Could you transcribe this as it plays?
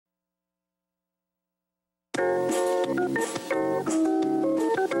Working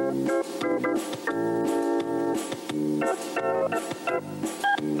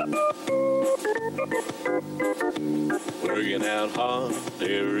out hard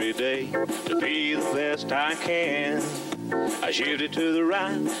every day to be the best I can. I shifted to the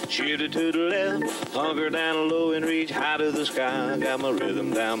right, shifted to the left, hunker down low and reach high to the sky. Got my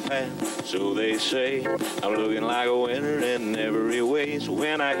rhythm down pat, so they say. I'm looking like a winner in every way. So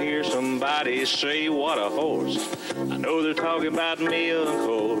when I hear somebody say, what a horse, I know they're talking about me, of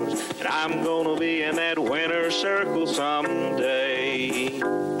course. And I'm gonna be in that winner's circle someday.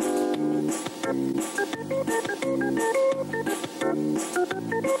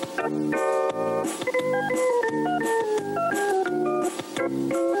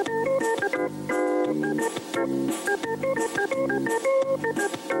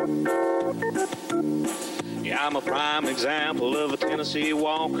 Yeah, I'm a prime example of a Tennessee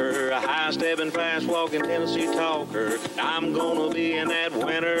walker, a high-stepping, fast-walking Tennessee talker. I'm gonna be in that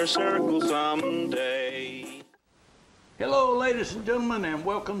winner's circle someday. Hello, ladies and gentlemen, and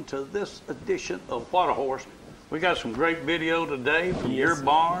welcome to this edition of What a Horse. We got some great video today from your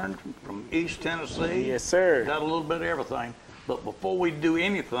barn, from East Tennessee. Yes, sir. Got a little bit of everything. But before we do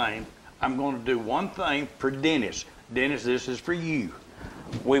anything, I'm going to do one thing for Dennis. Dennis, this is for you.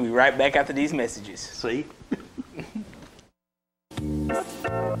 We'll be right back after these messages. See?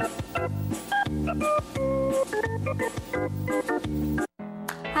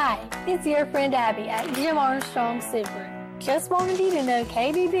 Hi, it's your friend Abby at Jim Armstrong Subaru. Just wanted you to know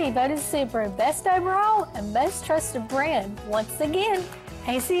KBB voted Subaru Best Overall and Most Trusted Brand once again.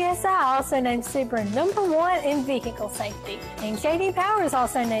 ACSI also named Subaru #1 in vehicle safety, and J.D. Power is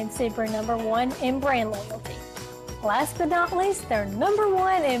also named Subaru #1 in brand loyalty. Last but not least, they're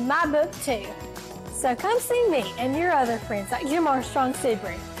 #1 in my book too. So come see me and your other friends at Jim Armstrong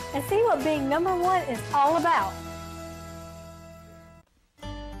Subaru and see what being #1 is all about.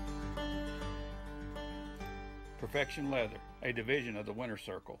 Perfection Leather, a division of the Winter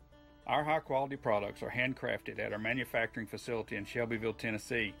Circle. Our high-quality products are handcrafted at our manufacturing facility in Shelbyville,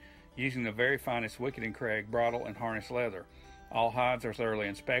 Tennessee, using the very finest Wicked and Craig bridle and harness leather. All hides are thoroughly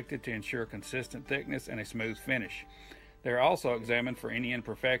inspected to ensure consistent thickness and a smooth finish. They are also examined for any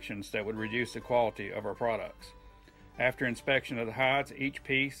imperfections that would reduce the quality of our products. After inspection of the hides, each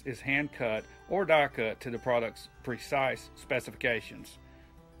piece is hand-cut or die-cut to the product's precise specifications.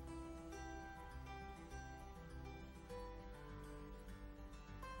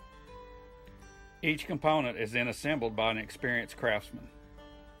 Each component is then assembled by an experienced craftsman.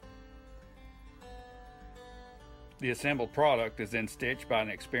 The assembled product is then stitched by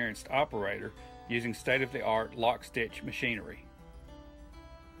an experienced operator using state-of-the-art lock-stitch machinery.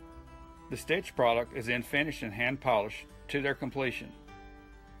 The stitched product is then finished and hand-polished to their completion.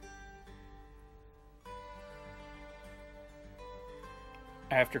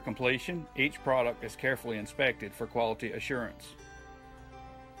 After completion, each product is carefully inspected for quality assurance.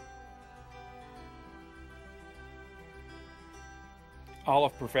 All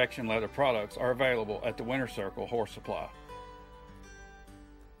of Perfection Leather products are available at the Winter Circle Horse Supply.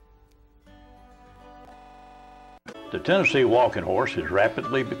 The Tennessee Walking Horse is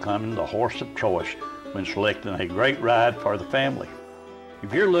rapidly becoming the horse of choice when selecting a great ride for the family.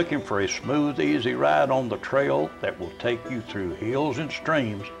 If you're looking for a smooth, easy ride on the trail that will take you through hills and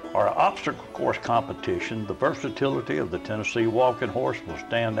streams or an obstacle course competition, the versatility of the Tennessee Walking Horse will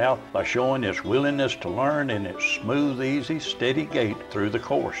stand out by showing its willingness to learn and its smooth, easy, steady gait through the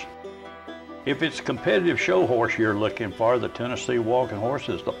course. If it's a competitive show horse you're looking for, the Tennessee Walking Horse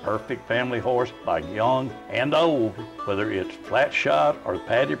is the perfect family horse by young and old. Whether it's flat shot or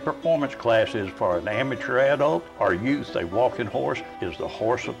padded performance classes for an amateur adult or youth, a walking horse is the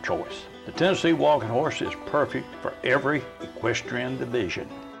horse of choice. The Tennessee Walking Horse is perfect for every equestrian division.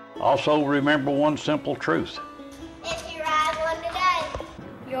 Also remember one simple truth. If you ride one today,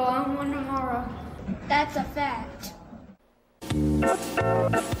 You'll own one tomorrow. that's a fact.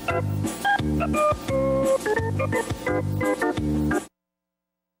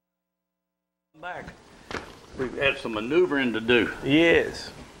 Back. We've had some maneuvering to do.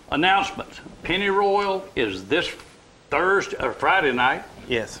 Yes. Announcements. Penny Royal is this Friday night.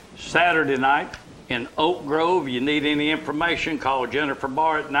 Yes. Saturday night in Oak Grove. You need any information, call Jennifer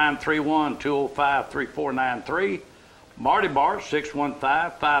Barr at 931-205-3493. Marty Barr,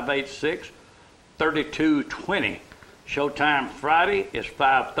 615-586-3220. Showtime Friday is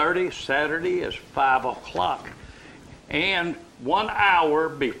 5:30, Saturday is 5 o'clock. And 1 hour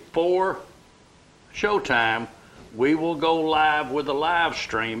before showtime, we will go live with a live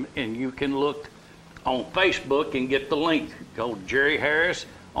stream, and you can look on Facebook and get the link. Go Jerry Harris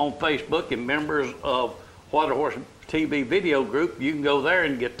on Facebook, and members of What a Horse TV video group, you can go there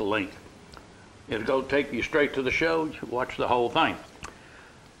and get the link. It'll go take you straight to the show. You watch the whole thing.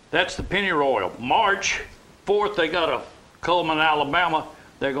 That's the Pennyroyal. March 4th, they got a Coleman, Alabama.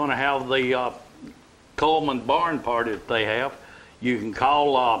 They're going to have the Coleman Barn Party that they have. You can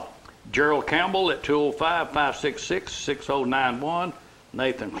call Gerald Campbell at 205-566-6091,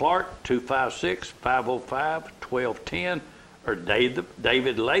 Nathan Clark, 256-505-1210, or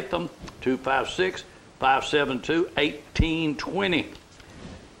David Latham, 256-572-1820.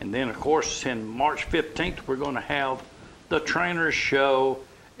 And then, of course, in March 15th, we're going to have the Trainers Show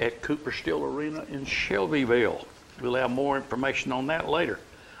at Cooper Steel Arena in Shelbyville. We'll have more information on that later.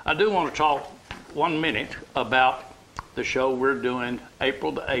 I do want to talk 1 minute about the show we're doing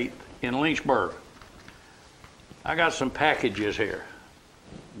April the 8th in Lynchburg. I got some packages here.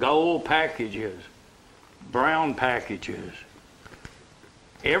 Gold packages, brown packages.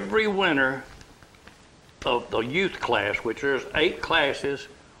 Every winner of the youth class, which there's 8 classes,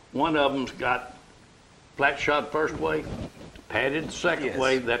 one of them's got flat shot first wave, padded second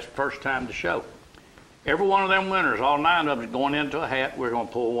wave, that's first time to show. Every one of them winners, all 9 of them is going into a hat. We're going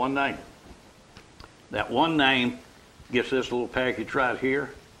to pull one name. That one name gets this little package right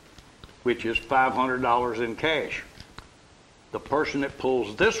here, which is $500 in cash. The person that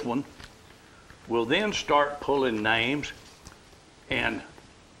pulls this one will then start pulling names, and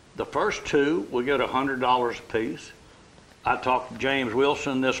the first 2 will get $100 apiece. I talked to James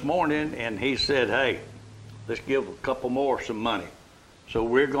Wilson this morning, and he said, hey, let's give a couple more some money. So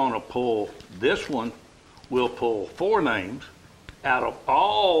we're going to pull this one. We'll pull 4 names out of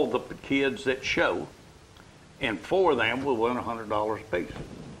all the kids that show, and 4 of them will win $100 apiece.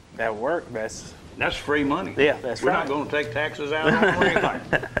 That worked. That's free money. Yeah, that's We're right. not going to take taxes out on them or anything.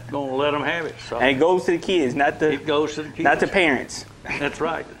 Going to let them have it. So And it goes to the kids, it goes to the kids. not the parents. That's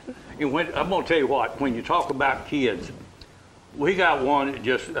right. And I'm going to tell you what, when you talk about kids, we got one that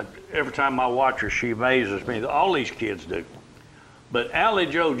just, every time I watch her, she amazes me. All these kids do. But Allie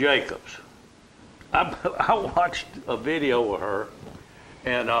Jo Jacobs, I watched a video of her,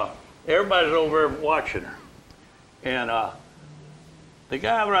 and everybody's over there watching her. And the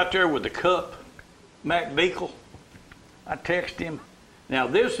guy right there with the cup, Mac Beekle, I text him. Now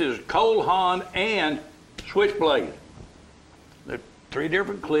this is Cole Haan and Switchblade. They're 3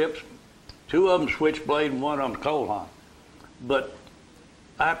 different clips. 2 of them Switchblade and 1 of them Cole Haan. But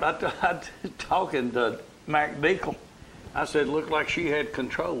I talking to Mac Beekle, I said, looked like she had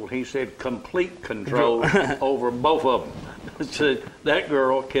control. He said, complete control over both of them. Said, that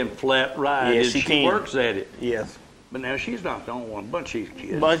girl can flat ride, Yes, and she works at it. Yes. But now she's not the only one. A bunch of these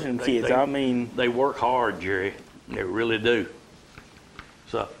kids. Bunch of them kids. I mean, they work hard, Jerry. They really do.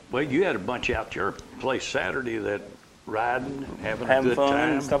 So, well, you had a bunch out your place Saturday that riding, having a good fun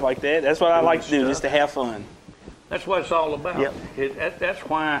time, and stuff like that. That's what I like to do, just to have fun. That's what it's all about. Yep. That's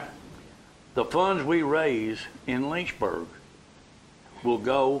why the funds we raise in Lynchburg will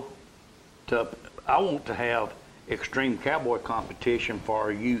go to. I want to have extreme cowboy competition for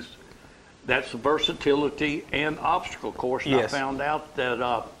our youth. That's the versatility and obstacle course. And Yes. I found out that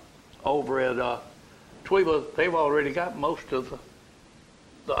over at Tweeba, they've already got most of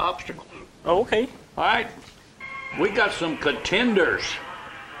the obstacles. Oh, okay. All right, we got some contenders.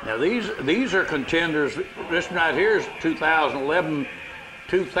 Now these are contenders. This right here is 2011,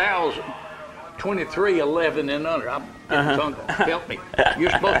 2023, 11 and under. Help me.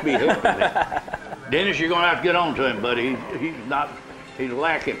 You're supposed to be helping me. Dennis, you're going to have to get on to him, buddy. He's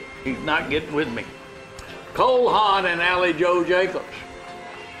lacking. He's not getting with me. Cole Haan and Allie Jo Jacobs.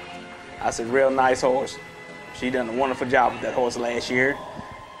 That's a real nice horse. She done a wonderful job with that horse last year.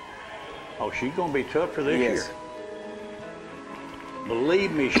 Oh, she's going to be tougher this Yes. year.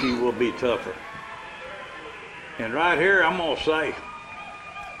 Believe me, she will be tougher. And right here, I'm going to say,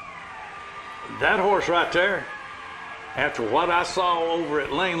 that horse right there, after what I saw over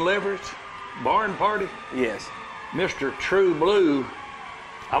at Lane Leverett's barn party, Yes. Mr. True Blue,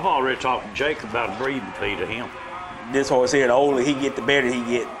 I've already talked to Jake about a breeding fee to him. This horse here, the older he get, the better he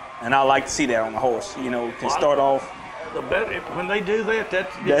get. And I like to see that on the horse. You know, can start off. The better, when they do that, that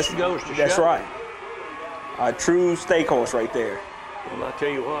That's, goes to that's show. right. A true stake horse right there. Well, I tell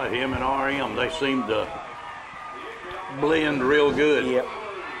you what, him and RM, they seem to blend real good. Yep.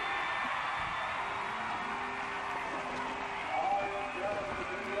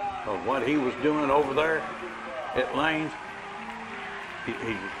 Of what he was doing over there at Lane's,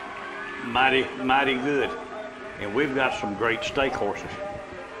 he's mighty, mighty good. And we've got some great stake horses.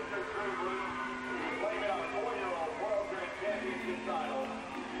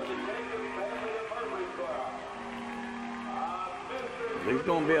 These He's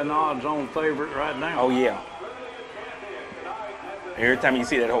going to be an odds-on favorite right now. Oh, yeah. Every time you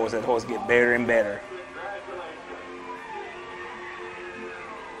see that horse get better and better.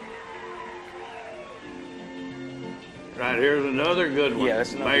 Right here's another good one. Yeah,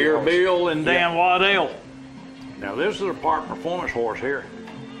 that's another Mayor horse. Bill and Dan Waddell. Now this is a part performance horse here,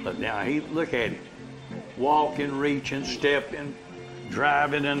 but now look at him, walking, reaching, stepping,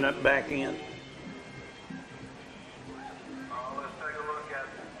 driving in that back end.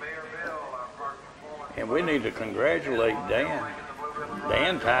 And we need to congratulate Dan.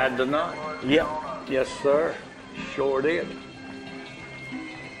 Dan tied the knot. Yep. Yes, sir. Sure did.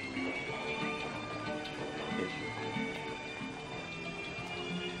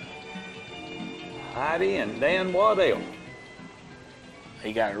 Heidi and Dan Waddell.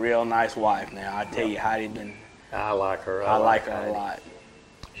 He got a real nice wife now. I tell you, Heidi been. I like her. I like her Heidi a lot.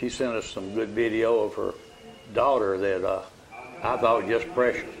 She sent us some good video of her daughter that I thought was just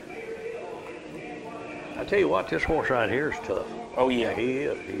precious. I tell you what, this horse right here is tough. Oh yeah, He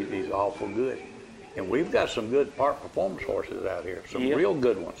is. He's awful good. And we've got some good part performance horses out here. Some Yep. real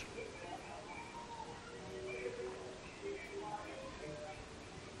good ones.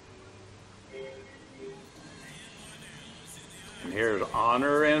 And here's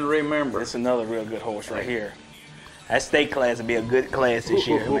Honor and Remember. That's another real good horse right here. That state class will be a good class this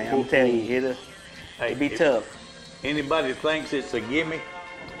year, man. I'm telling you, it'll be if tough. Anybody thinks it's a gimme,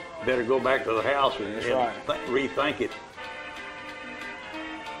 better go back to the house and, That's right. Rethink it.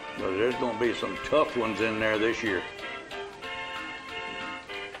 Well, there's going to be some tough ones in there this year.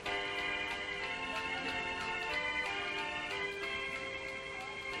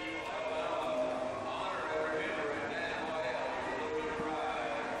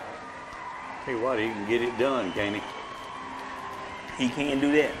 Tell you what, he can get it done, can't he? He can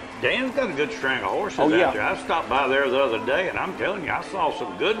do that. Dan's got a good string of horses Oh, yeah. out there. I stopped by there the other day, and I'm telling you, I saw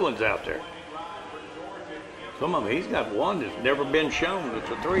some good ones out there. Some of them, he's got one that's never been shown. It's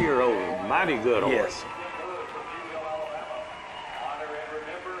a 3-year-old, mighty good horse. Yes.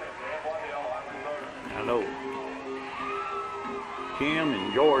 I know Kim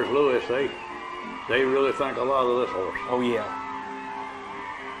and George Lewis, they really think a lot of this horse. Oh yeah.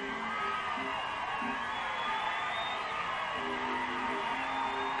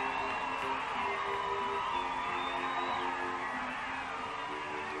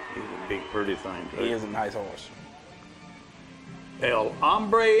 He's a big, pretty thing, too. He is a nice horse. El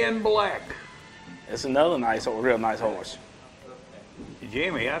Hombre in Black. It's another nice horse, real nice horse.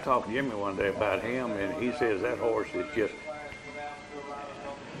 Jimmy, I talked to Jimmy one day about him, and he says that horse is just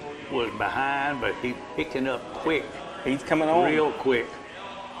was behind, but he's picking up quick, He's coming on. real quick.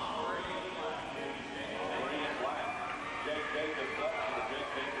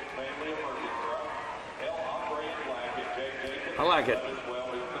 I like it.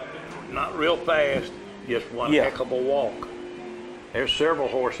 Not real fast, just one Yeah. heck of a walk. There's several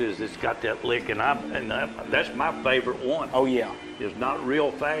horses that's got that lick, and that's my favorite one. Oh yeah. Is not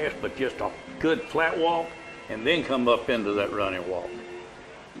real fast, but just a good flat walk, and then come up into that running walk.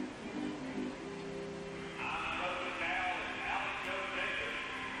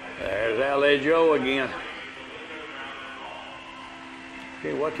 There's Alley Joe again.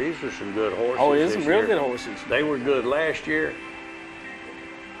 Okay, what? These are some good horses. Oh, there's some this real year. good horses. They were good last year.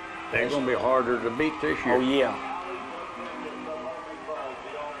 They're going to be harder to beat this year. Oh yeah.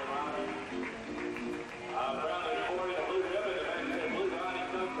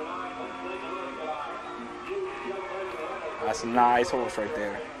 That's a nice horse right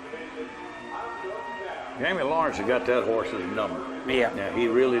there. Jamie Lawrence has got that horse's number. Yeah. Now, he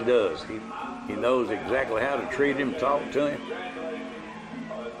really does. He knows exactly how to treat him, talk to him.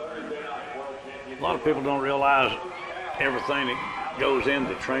 A lot of people don't realize everything that goes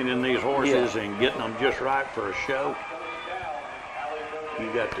into training these horses and getting them just right for a show.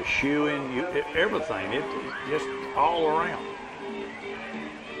 You got the shoeing, everything. It's just all around.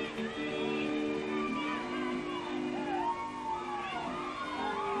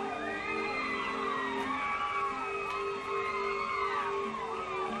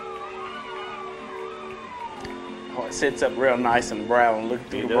 Horse sits up real nice in the brow and look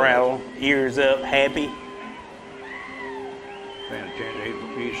through He the does. brow, ears up, happy.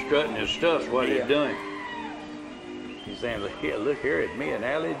 He's strutting his stuff, what Yeah. he's doing. He's saying, look here at me and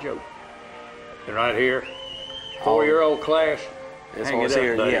Alley Joe. And right here, 4-year-old class, This hang it horse up,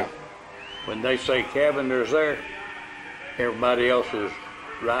 here, buddy. yeah. When they say Cavender's there, everybody else is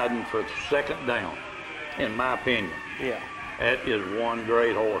riding for the second down, in my opinion. Yeah. That is one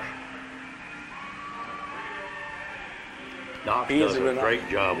great horse. Knox He does is a great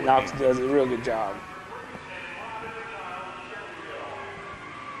job with Knox him. does a real good job.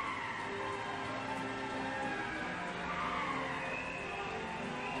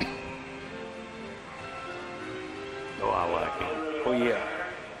 yeah.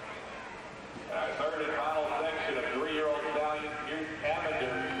 Third and final section of 3-year-old stallion Duke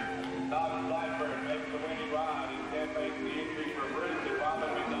Amateur. Todd Blackburn makes the winning ride. He then makes the entry for Bruce and Robin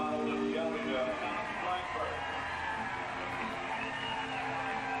McDonald and Shelby Todd Blackburn.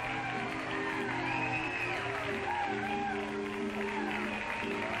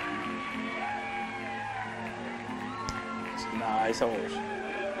 It's a nice horse.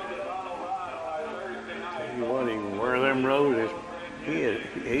 He wasn't even wear them roses.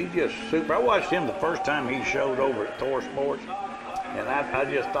 He just super. I watched him the first time he showed over at Thor Sports, and I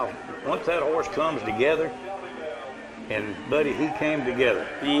just thought, once that horse comes together, and buddy, he came together.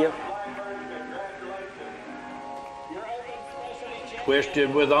 Yep.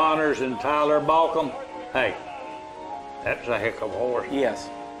 Twisted with Honors and Tyler Balcom. Hey, that's a heck of a horse. Yes.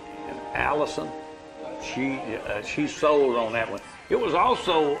 And Allison, she sold on that one. It was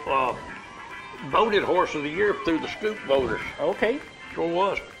also voted Horse of the Year through the Scoop voters. Okay. Sure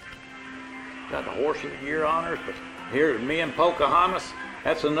was. Got the Horse of the Year honors, but here's me and Pocahontas.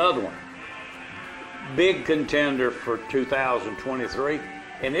 That's another one. Big contender for 2023,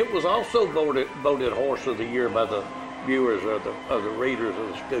 and it was also voted Horse of the Year by the viewers of the readers of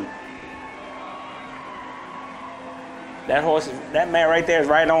the Scoop. That horse, that man right there is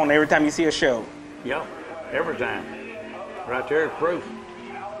right on every time you see a show. Yeah, every time. Right there is proof.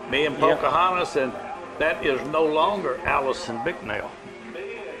 Me and Pocahontas, and that is no longer Allison Bicknell.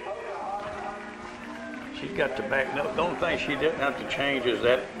 She got to back. No, the only thing she didn't have to change is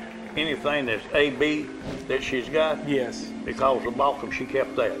that anything that's AB that she's got. Yes. Because of Balcom, she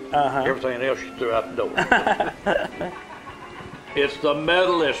kept that. Everything else she threw out the door. It's the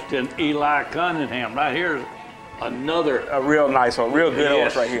medalist in Eli Cunningham. Right here's another. A real nice one, real good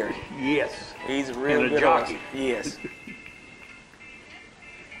horse right here. Yes. He's a real and good a jockey. horse. Yes.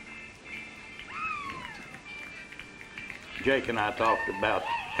 Jake and I talked about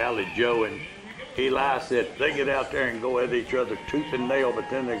Allie Joe, and Eli said they get out there and go at each other tooth and nail, but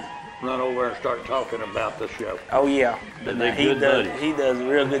then they run over and start talking about the show. Oh yeah. But they he good does. buddies. He does a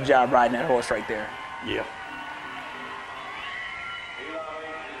real good job riding that horse right there. Yeah.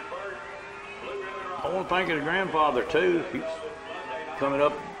 I want to thank his grandfather too. He's coming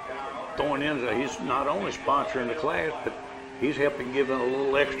up, throwing in. He's not only sponsoring the class, but he's helping giving a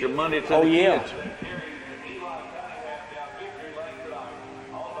little extra money to the kids.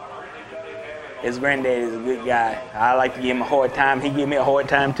 His granddad is a good guy. I like to give him a hard time. He give me a hard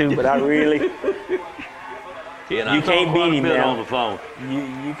time too, but I really, you can't beat him now. On the phone.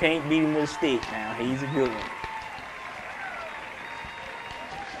 You can't beat him with a stick now. He's a good one.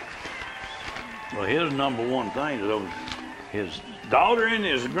 Well, his number one thing is his daughter and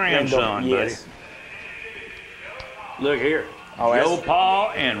his grandson, yes. buddy. Look here. Oh, Joe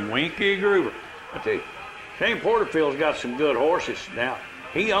Paul and Winky Groover. I tell you, Shane Porterfield's got some good horses now.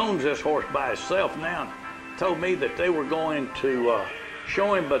 He owns this horse by himself now. Told me that they were going to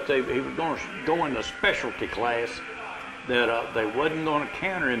show him, but he was going to go in the specialty class, that they wasn't going to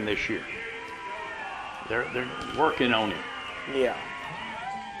counter him this year. They're working on him. Yeah.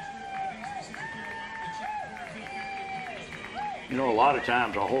 You know, a lot of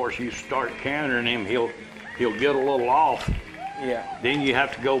times a horse, you start countering him, he'll get a little off. Yeah. Then you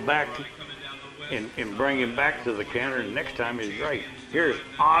have to go back and bring him back to the counter, and next time he's great. Here's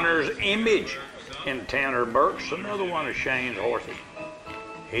Honor's Image in Tanner Burks, another one of Shane's horses.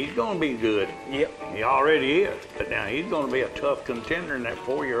 He's going to be good. Yep. He already is, but now he's going to be a tough contender in that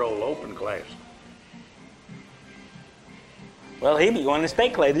 4-year-old open class. Well, he'll be going to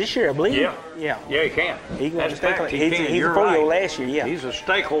state class this year, I believe. Yeah. Yeah. Yeah, he can. He's going to state class. He He's can. a You're 4-year-old right. last year, yeah. He's a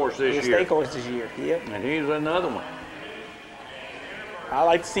stake horse this He's a year. stake horse this year, yep. And he's another one. I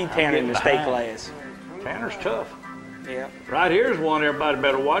like to see Tanner in the state class. Tanner's tough. Yeah. Right here's one everybody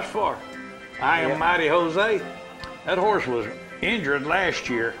better watch for. I Am Mighty Jose. That horse was injured last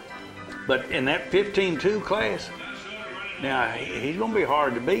year, but in that 15-2 class, now he's going to be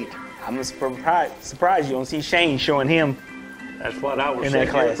hard to beat. I'm surprised you don't see Shane showing him That's what I was in that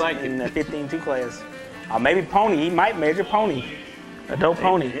class, thinking. in that 15-2 class. Maybe Pony. He might measure Pony. A dope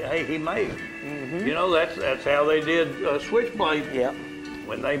pony. Hey, he may. Mm-hmm. You know, that's how they did Switchblade. Yep.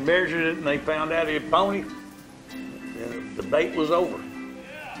 When they measured it and they found out he had Pony, the bait was over.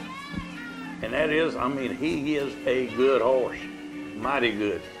 And that is, I mean, he is a good horse. Mighty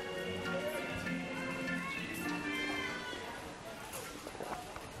good.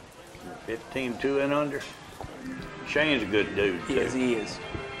 $15-2 and under. Shane's a good dude, too. Yes, he is.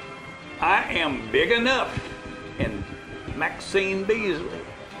 I Am Big Enough, and Maxine Beasley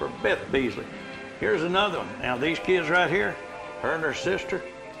for Beth Beasley. Here's another one. Now these kids right here, her and her sister,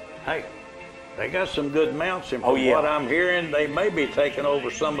 hey, They got some good mounts, and Oh, from yeah. what I'm hearing, they may be taking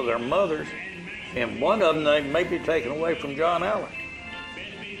over some of their mothers, and one of them they may be taking away from John Allen.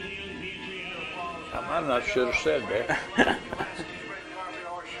 I might not should have said that.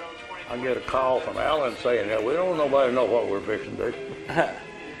 I get a call from Allen saying that we don't want nobody to know what we're fixing to do.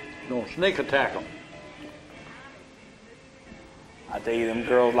 Gonna sneak attack them. I tell you, them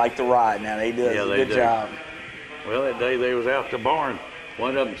girls like to ride now. They do a good job. Well, that day they was out the barn.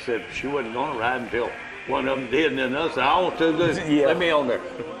 One of them said she wasn't going to ride until one of them did, and then the other said, I want to do this. Yeah. Let me on there.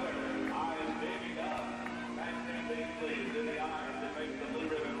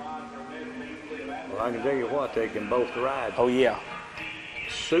 Well, I can tell you what, they can both ride. Oh, yeah.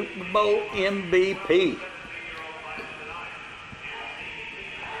 Super Bowl MVP.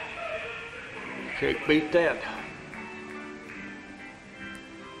 Can't beat that.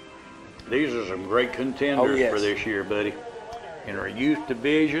 These are some great contenders for this year, buddy. In our youth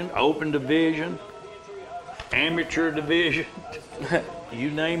division, open division, amateur division,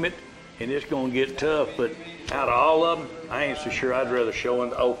 you name it, and it's going to get tough. But out of all of them, I ain't so sure I'd rather show in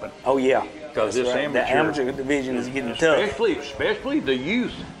the open. Oh, yeah. Because this right. The amateur division is getting tough. Especially the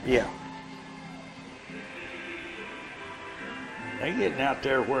youth. Yeah. They getting out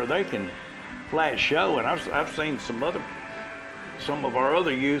there where they can flat show, and I've seen some of our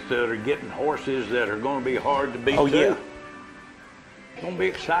other youth that are getting horses that are going to be hard to beat. Oh, yeah. It's going to be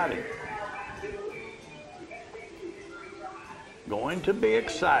exciting. Going to be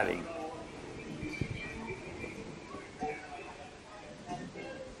exciting.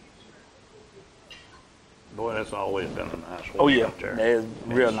 Boy, that's always been a nice horse. Oh, yeah. Out there. That is a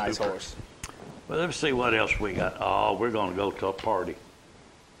real That's nice super. horse. Well, let's see what else we got. Oh, we're going to go to a party.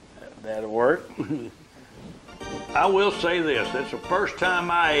 That'll work. I will say this. That's the first time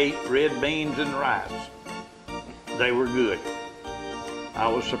I ate red beans and rice. They were good. I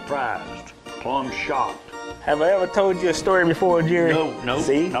was surprised. Plum shocked. Have I ever told you a story before, Jerry? No.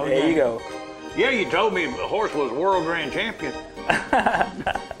 See? No, there you go. Yeah, you told me the horse was world grand champion.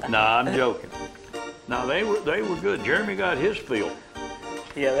 Nah, I'm joking. No, they were good. Jeremy got his fill.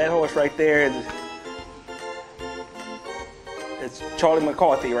 Yeah, that horse right there it's Charlie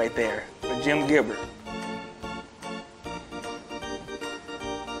McCarthy right there with Jim Gilbert.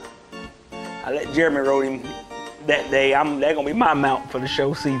 I let Jeremy rode him that day. They're gonna be my mount for the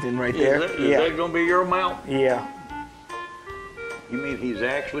show season right there. Is that gonna be your mount? Yeah. You mean he's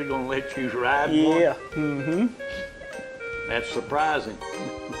actually gonna let you ride one? Yeah. Mm-hmm. That's surprising.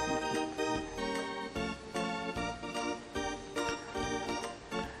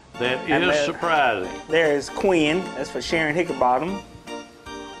 That is surprising. There is Quinn. That's for Sharon Hickenbottom.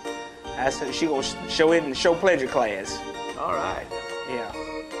 She gonna show it in the show pleasure class. All right. Yeah.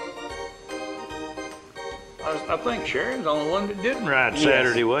 I think Sharon's the only one that didn't ride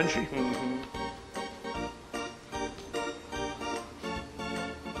Saturday, wasn't she? Mm-hmm.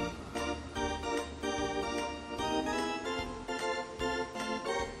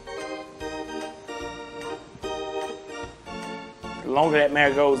 The longer that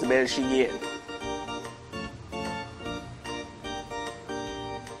mare goes, the better she gets.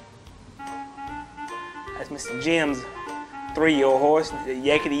 That's Mr. Jim's 3-year-old horse, the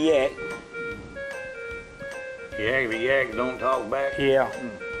Yakety Yak. Yakety Yak don't talk back. Yeah.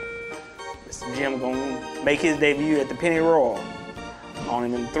 Mr. Jim gonna make his debut at the Penny Royal on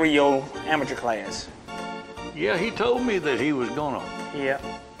him in the 3-year-old amateur class. Yeah, he told me that he was gonna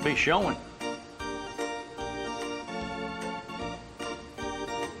be showing.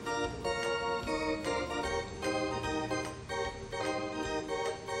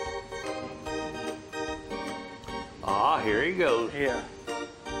 Ah, here he goes. Yeah.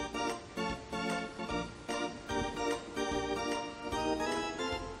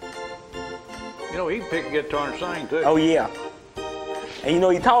 You know, he can pick a guitar and sing too. Oh, yeah. And you know,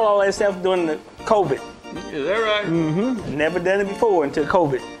 he taught all that stuff during the COVID. Is that right? Mm-hmm. Never done it before until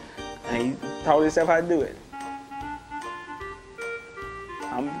COVID. And he taught himself how to do it.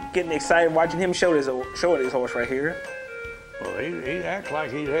 I'm getting excited watching him show this horse right here. Well, he acts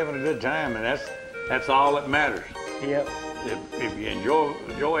like he's having a good time, and that's all that matters. Yep. If you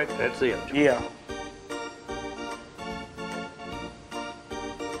enjoy it, that's it. Yeah.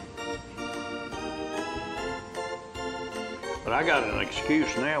 But I got an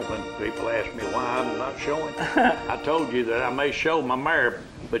excuse now when people ask me why I'm not showing. I told you that I may show my mare,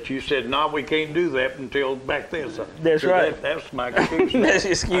 but you said, no, we can't do that until back then. So That's right. That's my excuse. That's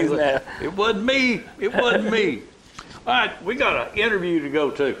your excuse now. It wasn't me. It wasn't me. All right, we got an interview to go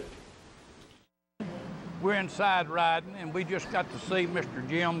to. We're inside riding, and we just got to see Mr.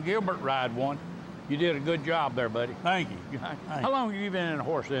 Jim Gilbert ride one. You did a good job there, buddy. Thank you. How long have you been in the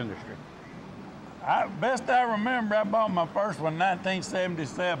horse industry? Best I remember, I bought my first one in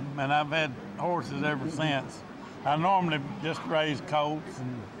 1977, and I've had horses ever since. I normally just raise colts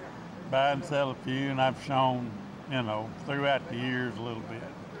and buy and sell a few, and I've shown, you know, throughout the years a little bit.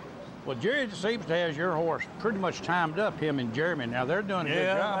 Well, Jerry seems to have your horse pretty much timed up, him and Jeremy. Now, they're doing a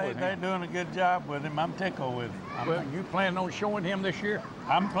good job with him. They're doing a good job with him. I'm tickled with him. Well, you planning on showing him this year?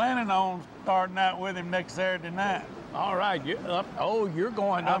 I'm planning on starting out with him next Saturday night. All right. You're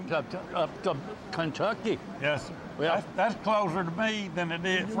going up to Kentucky. Yes, sir. Well, that's closer to me than it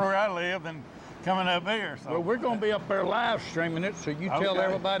is where I live than coming up here. So. Well, we're going to be up there live streaming it, so you tell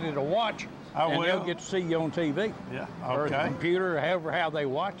everybody to watch. And they'll get to see you on TV. Yeah, or the computer, or how they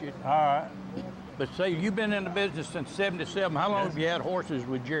watch it. All right. But say, you've been in the business since '77. How long have you had horses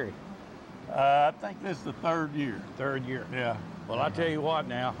with Jerry? I think this is the third year. Third year. Yeah. Well, I tell you what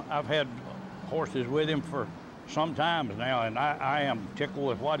now, I've had horses with him for some time now, and I am tickled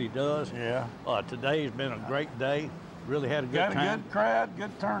with what he does. Yeah. Today's been a great day. Really had a good time. Got a good crowd,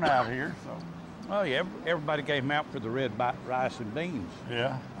 good turnout here. So. Oh, yeah, everybody came out for the red rice and beans.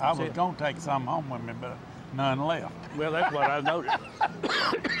 Yeah, I was going to take some home with me, but none left. Well, that's what I noticed.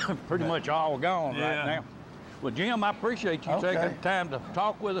 Pretty much all gone right now. Well, Jim, I appreciate you taking the time to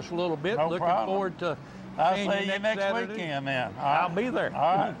talk with us a little bit. No Looking problem. forward to I'll seeing see you you next Saturday. weekend then. I'll be there.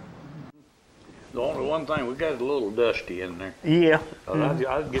 All right. The only one thing, we got a little dusty in there. Yeah.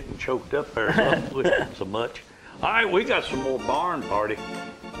 I was getting choked up there so much. All right, we got some more barn party.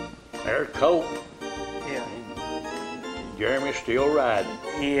 There's Colt. Yeah. Jeremy's still riding.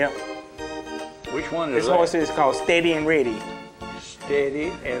 Yeah. Which one is this that? horse is called Steady and Ready.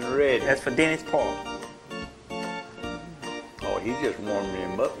 Steady and Ready. That's for Dennis Park. Oh, he's just warming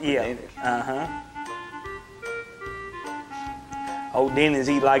him up for Dennis. Uh-huh. Old Dennis,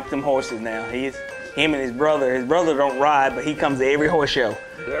 he likes them horses now. Him and his brother don't ride, but he comes to every horse show.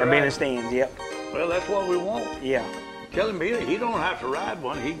 I've been in stands, yep. Well, that's what we want. Yeah. Tell him he don't have to ride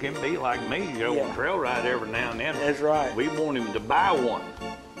one. He can be like me, trail ride every now and then. That's right. We want him to buy one.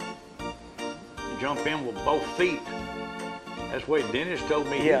 Jump in with both feet. That's the way Dennis told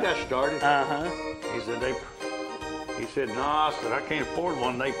me he got started. Uh-huh. He said, no, I said, I can't afford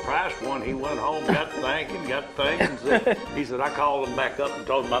one. They priced one. He went home, got thinking. He said, I called him back up and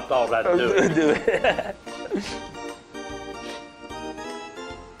told him I thought I'd do it. Do it.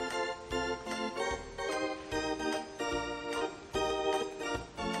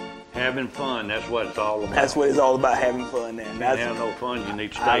 Having fun, that's what it's all about. That's what it's all about, having fun. And if you have no fun, you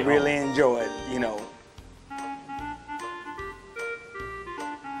need to stay I home. really enjoy it, you know.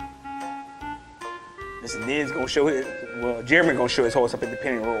 Listen, Den's gonna show Jeremy gonna show his horse up at the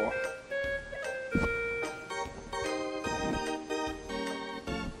Penny Royal.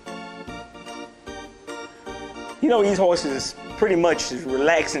 You know, these horses pretty much is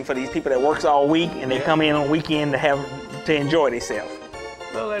relaxing for these people that works all week and they come in on weekend to enjoy themselves.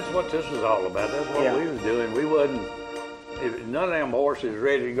 Well, that's what this is all about. That's what we was doing. We wasn't, none of them horses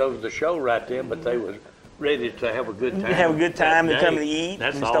ready to go to the show right then, but they was ready to have a good time. Have a good time and come to eat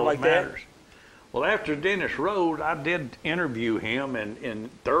That's and all stuff like that. Well, after Dennis rode, I did interview him and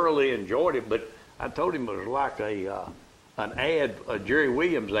thoroughly enjoyed it, but I told him it was like an ad, a Jerry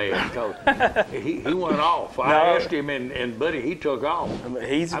Williams ad, because he went off. I asked him, and Buddy, he took off.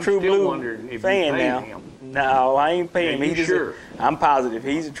 He's a true blue fan now. Him. No, I ain't paying him. You sure? I'm positive.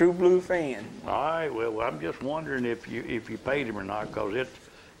 He's a true blue fan. All right, well, I'm just wondering if you paid him or not, because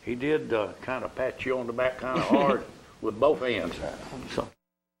he did kind of pat you on the back kind of hard with both hands. So.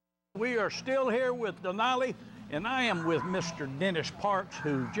 We are still here with Denali, and I am with Mr. Dennis Parks,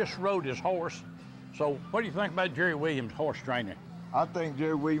 who just rode his horse. So what do you think about Jerry Williams' horse training? I think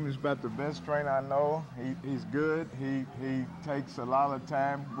Jerry Williams is about the best trainer I know. He's good. He takes a lot of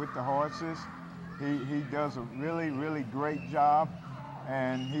time with the horses. He does a really, really great job,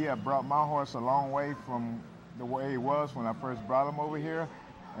 and he had brought my horse a long way from the way he was when I first brought him over here.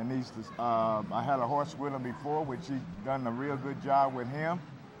 And I had a horse with him before, which he done a real good job with him.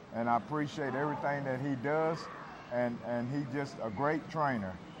 And I appreciate everything that he does, and he's just a great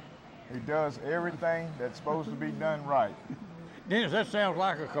trainer. He does everything that's supposed to be done right. Dennis, that sounds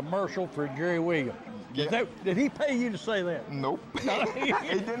like a commercial for Jerry Williams. Did he pay you to say that? Nope. He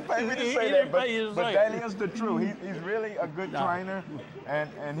didn't pay me to say that, but that is the truth. He's really a good trainer,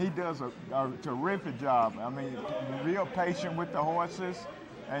 and he does a terrific job. I mean, real patient with the horses,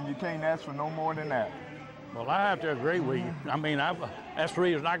 and you can't ask for no more than that. Well, I have to agree with you. I mean, that's the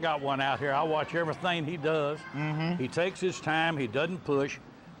reason I got one out here. I watch everything he does. Mm-hmm. He takes his time. He doesn't push.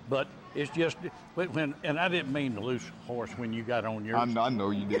 But It's just, and I didn't mean to lose horse when you got on yours. I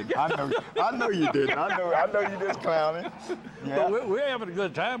know you did. I know you did. I know you just clowning. Yeah. But we're having a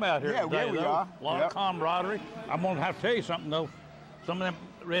good time out here today, we though. are. A lot of camaraderie. I'm gonna have to tell you something though. Some of them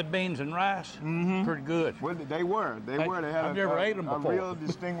red beans and rice, pretty good. Well, they were. They had I've never ate them before. A real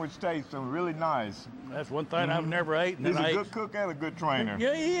distinguished taste. So really nice. That's one thing I've never eaten. He's a good cook and a good trainer.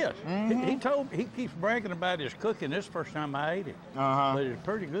 Yeah, he is. He keeps bragging about his cooking. This is the first time I ate it. But it's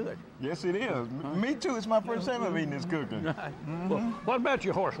pretty good. Yes, it is. Me too. It's my first time of eating this cooking. Well, what about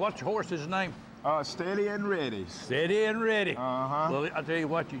your horse? What's your horse's name? Steady and Ready. Steady and Ready. Well, I tell you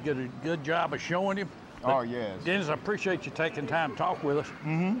what, you did a good job of showing him. Oh, yes. Dennis, I appreciate you taking time to talk with us.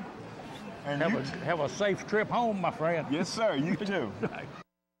 And have a safe trip home, my friend. Yes, sir. You too.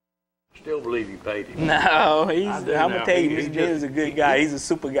 Still believe you paid him. No, I'm gonna tell you, Mr. Dennis is a good guy. He's a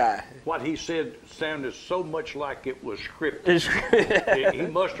super guy. What he said sounded so much like it was scripted. He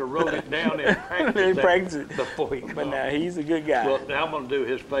must have wrote it down and practiced it before he came. But now he's a good guy. Well, now I'm gonna do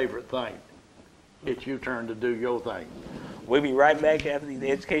his favorite thing. It's your turn to do your thing. We'll be right back after these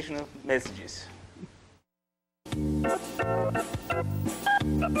educational messages.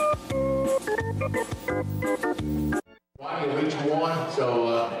 Well, you're week one,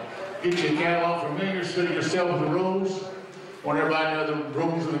 so get your catalog familiar, study yourself with the rules. Want everybody to know the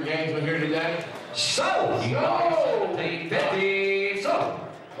rules of the games we're here today? So, 1750, so,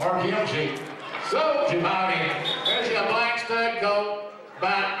 Mark Yelchy. So, Jimani, there's your black stud coat by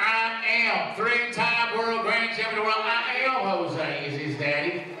I Am, three-time world grand champion of the world. I Am Jose is his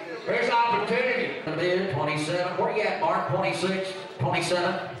daddy. There's opportunity. 27. Where you at, Mark? 26,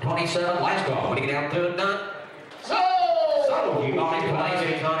 27, 27. Last call. When you get down to it, done. So you only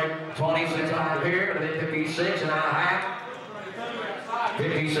 2,600, 2,600 here, and then 56 and a half.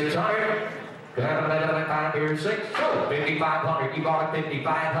 5,600. Got here, 6. So 5,500. You bought it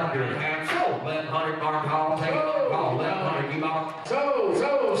 5,500. And so 1,100. Mark Hall, take it. Call 1,100. You bought. So.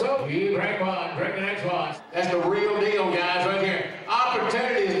 You bring one, bring the next one. That's the real deal, guys, right here.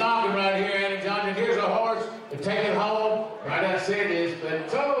 Opportunity is knocking right here, Adam Johnson. Here's a horse to take it home. Right, I said this, but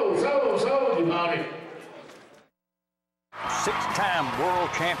so, Jimani. Six-time world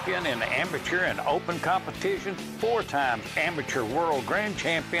champion in amateur and open competition, 4 times amateur world grand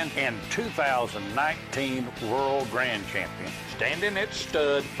champion, and 2019 world grand champion. Standing at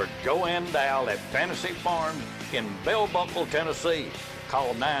stud for Joanne Dowell at Fantasy Farms in Bell Buckle, Tennessee.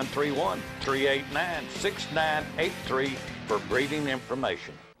 Call 931-389-6983 for breeding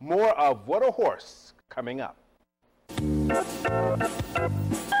information. More of What a Horse coming up.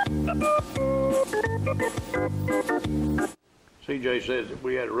 CJ says that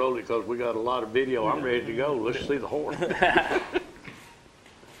we had to roll it because we got a lot of video. I'm ready to go. Let's see the horse.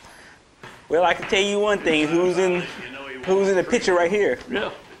 Well, I can tell you one thing. Who's in the picture right here?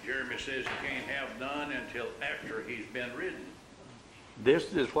 Yeah. Jeremy says he can't have none until after he's been ridden.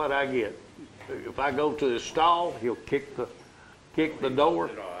 This is what I get. If I go to the stall, he'll kick the door,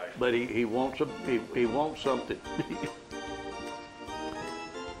 but he wants something.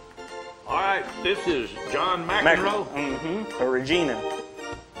 All right, this is John McEnroe. Or Regina.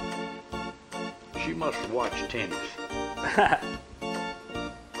 She must have watched tennis.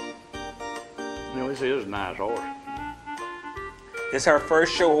 This is a nice horse. This is her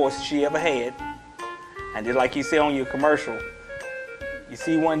first show horse she ever had. And just like you see on your commercial, you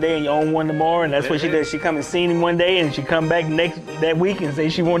see one day and you own one tomorrow, and that's what she does. She come and seen him one day, and she come back that week and say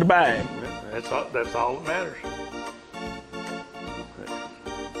she wanted to buy it. That's all that matters.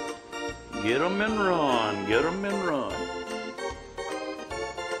 Get them and run. Get them and run.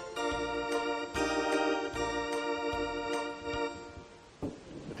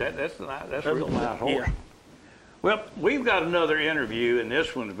 That's a real nice horse. Yeah. Well, we've got another interview, and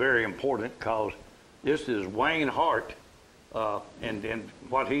this one's very important because this is Wayne Hart and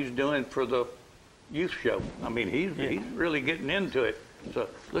what he's doing for the youth show. I mean, he's really getting into it. So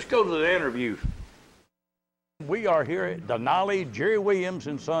let's go to the interview. We are here at Denali, Jerry Williams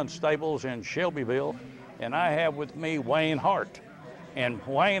and Sons Stables in Shelbyville, and I have with me Wayne Hart. And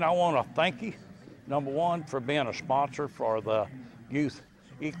Wayne, I want to thank you, number one, for being a sponsor for the Youth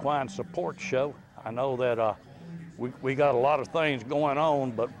Equine Support Show. I know that we got a lot of things going on,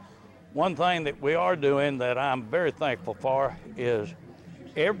 but one thing that we are doing that I'm very thankful for is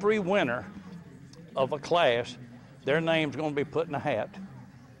every winner of a class, their name's going to be put in a hat,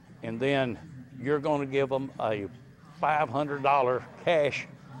 and then you're going to give them a $500 cash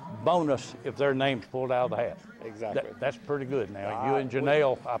bonus if their name's pulled out of the hat. Exactly. That's pretty good. Now, you and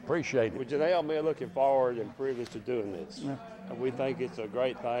Janelle, I appreciate it. Well, Janelle and me are looking forward and privileged to doing this. Yeah. And we think it's a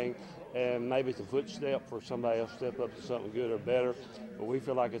great thing, and maybe it's a footstep for somebody else to step up to something good or better, but we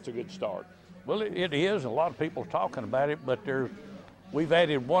feel like it's a good start. Well, it is. A lot of people are talking about it, but we've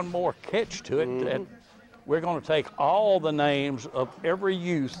added one more catch to it. That we're going to take all the names of every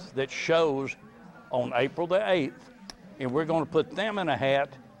youth that shows on April the 8th, and we're going to put them in a hat,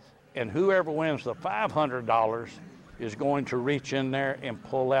 and whoever wins the $500 is going to reach in there and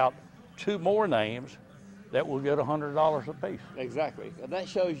pull out 2 more names that will get $100 apiece. Exactly. And that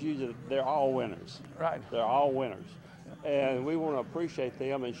shows you that they're all winners. Right. They're all winners. And we want to appreciate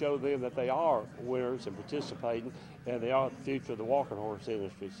them and show them that they are winners and participating, and they are the future of the walking horse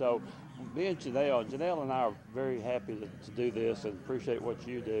industry. So me and Janelle and I are very happy to do this and appreciate what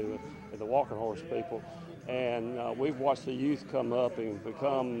you do and the walking horse people. And we've watched the youth come up and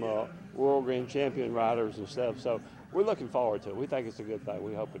become World Grand Champion riders and stuff. So we're looking forward to it. We think it's a good thing.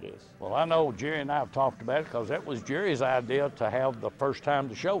 We hope it is. Well, I know Jerry and I have talked about it because that was Jerry's idea to have the first time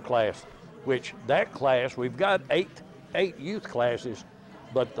to show class, which that class, we've got eight youth classes,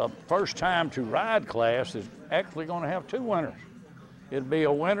 but the first time to ride class is actually going to have 2 winners. It'll be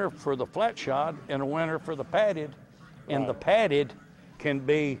a winner for the flat shod and a winner for the padded, and the padded can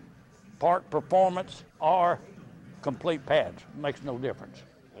be park performance or complete pads. Makes no difference.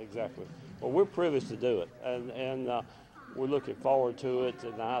 Exactly. Well, we're privileged to do it, and we're looking forward to it,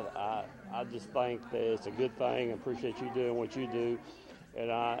 and I just think that it's a good thing. I appreciate you doing what you do.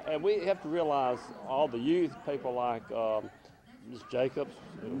 And we have to realize all the youth, people like Ms. Jacobs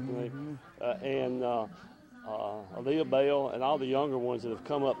and Aaliyah Bell, and all the younger ones that have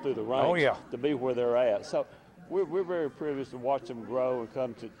come up through the ranks to be where they're at. So we're very privileged to watch them grow and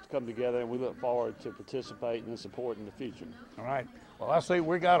come together, and we look forward to participating and supporting the future. All right. Well, I see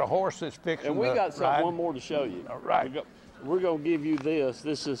we got a horse that's fixing and we to got ride. one more to show you. All right. We're going to give you this.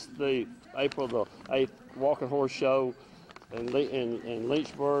 This is the April the 8th Walking Horse Show in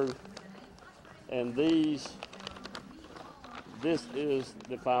Lynchburg, and this is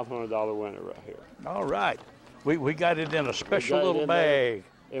the $500 winner right here. All right, we got it in a special little bag.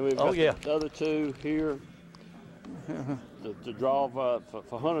 And we've got the other 2 here to draw for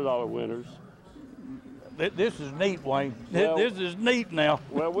 $100 winners. This is neat, Wayne. Well, this is neat now.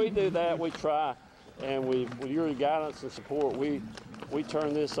 Well, we do that. We try, and with your guidance and support, we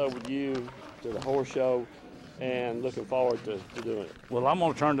turn this over to you, to the horse show, and looking forward to doing it. Well, I'm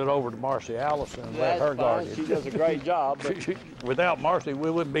going to turn it over to Marcy Allison and let her guard it. She does a great job. Without Marcy, we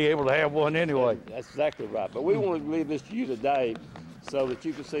wouldn't be able to have one anyway. That's exactly right. But we want to leave this to you today so that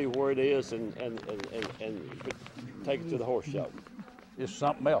you can see where it is and take it to the horse show. It's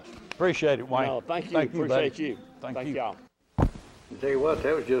something else. Appreciate it, Wayne. No, thank you. Appreciate you. Thank you. Y'all. I'll tell you what,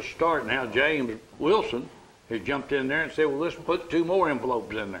 that was just starting. Now, James Wilson has jumped in there and said, well, let's put 2 more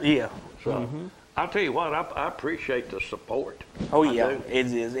envelopes in there. Yeah. So, I'll tell you what, I appreciate the support. Oh, yeah. It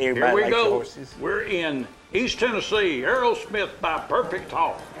is. Everybody Here we likes go. the horses. We're in East Tennessee. Errol Smith by Perfect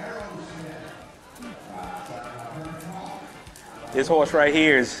Hawk. This horse right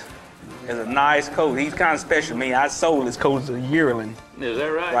here is a nice coat. He's kind of special to me. I sold this coat as a yearling. Is that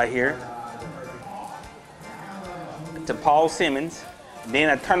right? Right here. To Paul Simmons. Then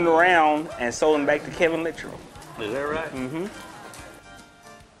I turned it around and sold him back to Kevin Littrell. Is that right? Mm-hmm.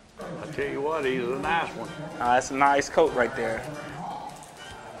 I tell you what, he's a nice one. That's a nice coat right there.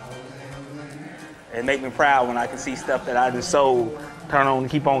 It makes me proud when I can see stuff that I just sold, turn on,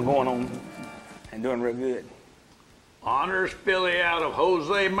 keep on going on, and doing real good. Honors filly out of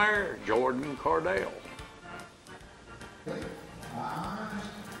Jose Mare, Jordan Cardell.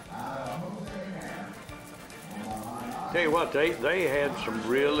 Tell you what, they had some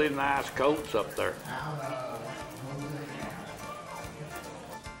really nice coats up there.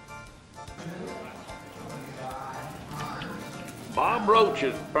 Bob Roach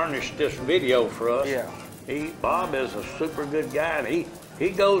has furnished this video for us. Yeah. Bob is a super good guy, and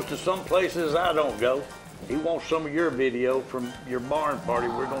he goes to some places I don't go. He wants some of your video from your barn party.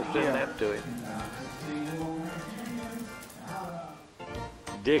 We're going to send that to him.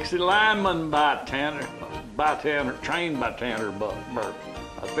 Dixie Lineman by Tanner, trained by Tanner Burke.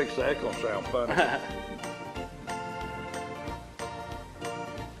 I fix that's going to sound funny.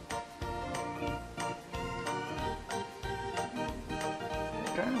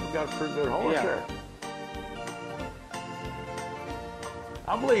 We got a pretty good horse there.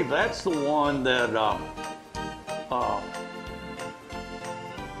 I believe that's the one that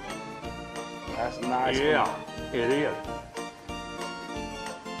that's a nice one. Yeah, it is.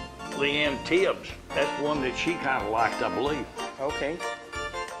 Leanne Tibbs. That's the one that she kind of liked, I believe. Okay.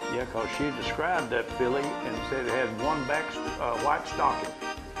 Yeah, because she described that filly and said it had one back white stocking,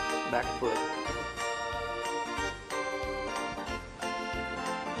 back foot.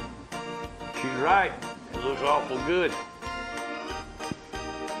 She's right. It looks awful good.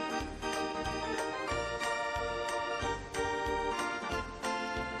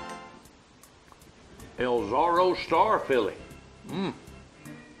 El Zorro Star filly. The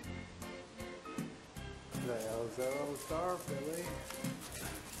El Zorro Star filly.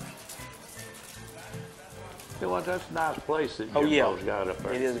 You know what? That's a nice place that Oh, yeah. Jimbo's got up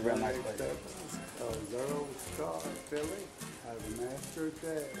there. It is a real nice place. El Zorro Star filly out of Master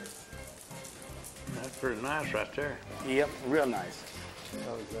Jazz. That's pretty nice right there. Yep, real nice.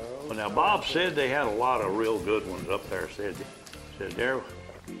 El Zorro Well, now Bob said they had a lot of real good ones up there. Said there were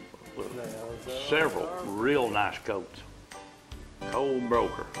several real nice coats. Cold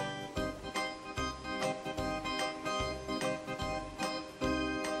Broker.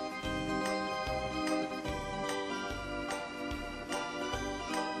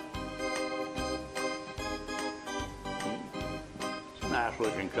 It's a nice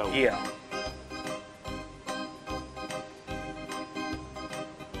looking coat. Yeah.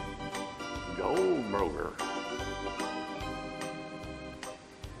 Gold Broker.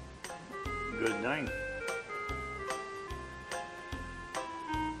 Good name.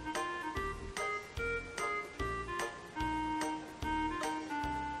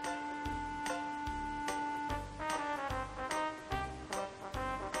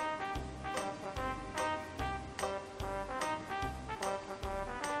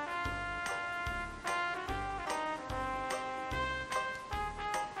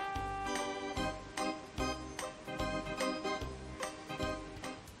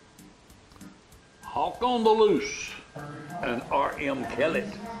 Hawk on the Loose, and R.M.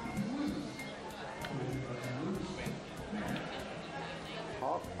 Kellett.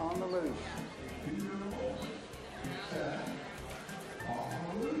 Hawk on the Loose.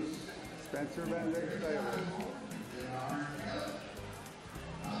 Spencer Benedict Taylor.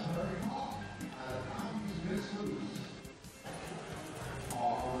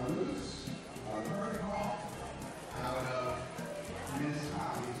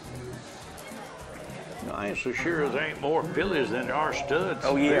 I ain't so sure there ain't more fillies than there are studs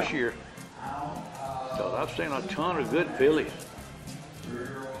this year. So I've seen a ton of good fillies.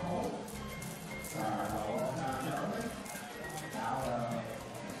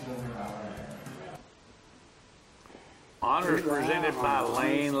 Honors presented by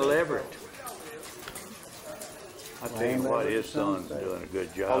Lane Leverett. I tell you what, his son's doing a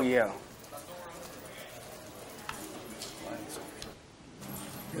good job. Oh yeah.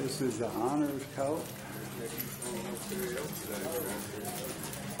 This is the honors coat.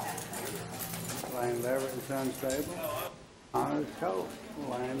 Lane Leverett and Son Stable. Honors coat.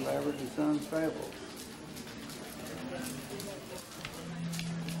 Lane Leverett and Son Stable.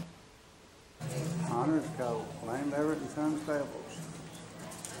 Honors coat. Lane Leverett and Son Stables.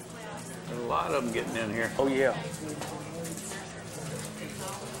 There's a lot of them getting in here. Oh yeah.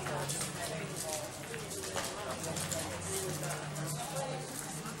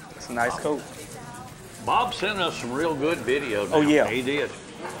 It's a nice coat. Bob sent us some real good video now. Oh, yeah. He did.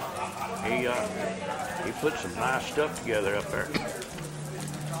 He put some nice stuff together up there.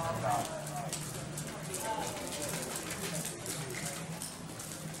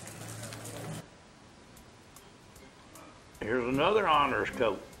 Here's another honors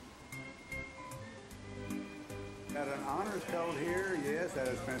coat. Got an honors coat here, yes, that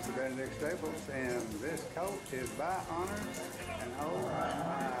is Spencer Benedict Staples, and this coat is by honors and owned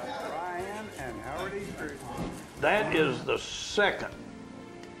by Ryan and Howard Eastridge. That is the second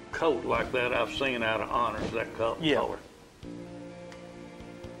coat like that I've seen out of honors, that color. Yeah.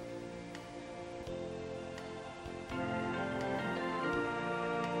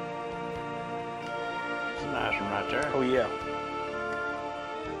 It's a nice one right there. Oh yeah.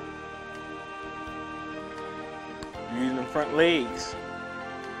 Using the front legs.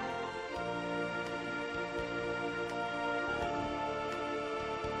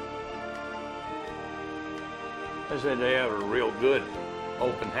 They said they have a real good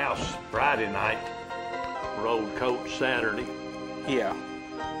open house Friday night, road coat Saturday. Yeah.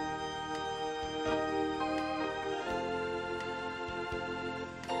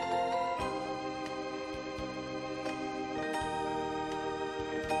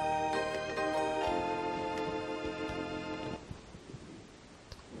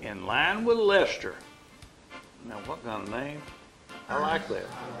 In line with Lester. Now, what kind of name? I like that.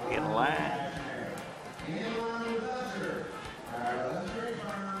 In line.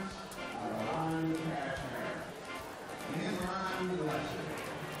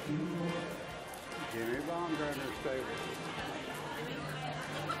 Jimmy Baumgartner Stable.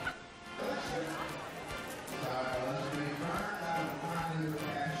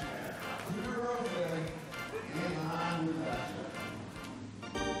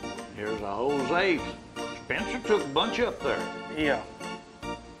 Here's a Jose. Spencer took a bunch up there. Yeah.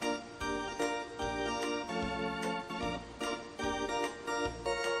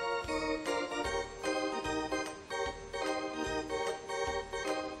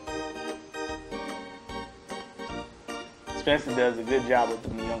 Spencer does a good job with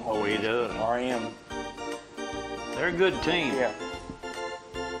them young horses. Oh, he does. RM. They're a good team. Yeah.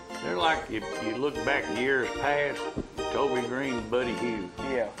 They're like, if you look back years past, Toby Green, Buddy Hughes.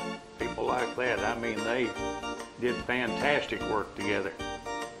 Yeah. People like that. I mean, they did fantastic work together.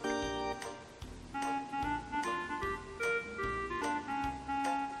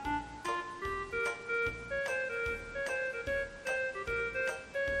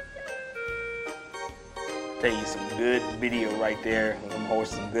 Tell you some good video right there. Them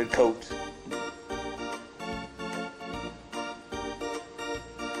horses, some good coats.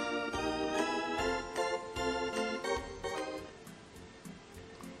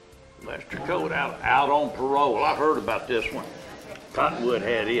 Lester Coat out on parole. I've heard about this one. Cottonwood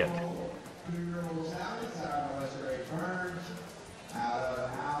had it.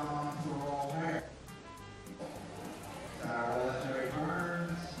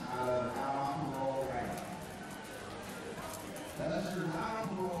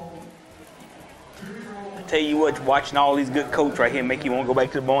 Tell you what, watching all these good coats right here make you want to go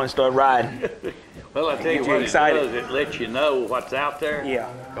back to the barn and start riding. Well, I tell you what it does, it lets you know what's out there.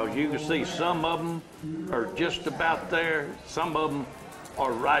 Yeah. Because you can see some of them are just about there. Some of them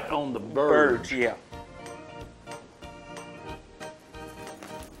are right on the verge. Birds, yeah.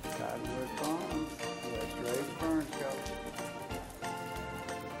 Cottonwood Farms, Lester H. Burns coach.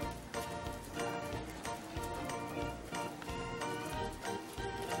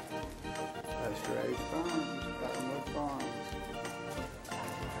 Lester H. Burns, Cottonwood Farms.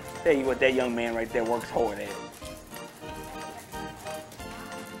 Tell you what, that young man right there works hard at it.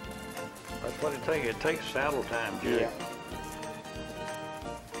 That's what it takes. It takes saddle time, Jay. Yeah.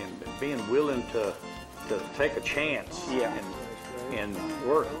 And being willing to take a chance. Yeah. And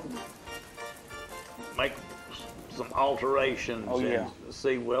work, make some alterations. Oh, yeah. And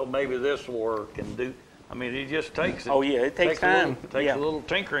see, well, maybe this will work and do. I mean, it just takes. Oh yeah, it takes time. Takes a little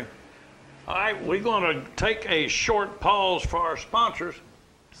tinkering. All right, we're going to take a short pause for our sponsors.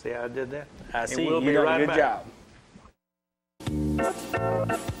 See how I did that? I see. We'll You be done right a good back. job.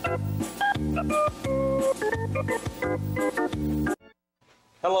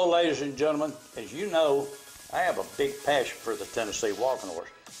 Hello, ladies and gentlemen. As you know, I have a big passion for the Tennessee walking horse,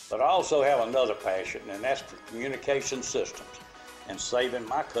 but I also have another passion, and that's for communication systems and saving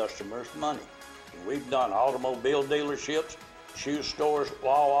my customers money. And we've done automobile dealerships, shoe stores,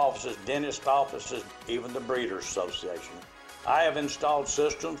 law offices, dentist offices, even the Breeders Association. I have installed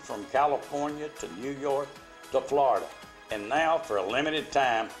systems from California to New York to Florida. And now, for a limited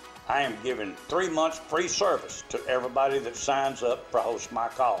time, I am giving 3 months free service to everybody that signs up for Host My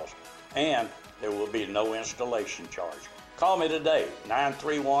Calls. And there will be no installation charge. Call me today,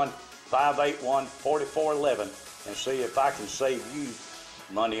 931-581-4411, and see if I can save you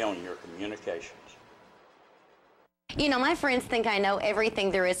money on your communications. You know, my friends think I know everything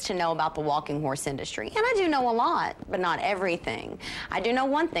there is to know about the walking horse industry, and I do know a lot, but not everything. I do know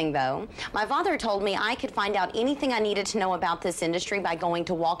one thing, though. My father told me I could find out anything I needed to know about this industry by going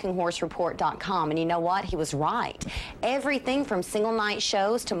to walkinghorsereport.com, and you know what? He was right. Everything from single night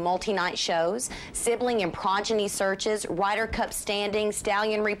shows to multi-night shows, sibling and progeny searches, Ryder Cup standings,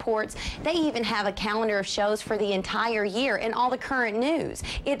 stallion reports. They even have a calendar of shows for the entire year and all the current news.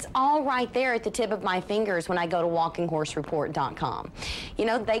 It's all right there at the tip of my fingers when I go to walkinghorsereport.com. You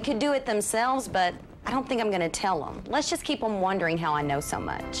know, they could do it themselves, but I don't think I'm going to tell them. Let's just keep them wondering how I know so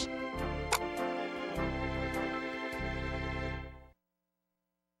much.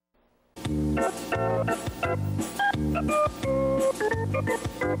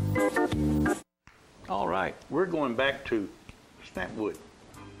 All right, we're going back to Snapwood.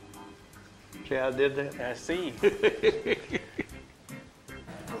 See how I did that? I see.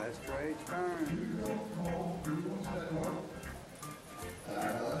 Lester H. Burns.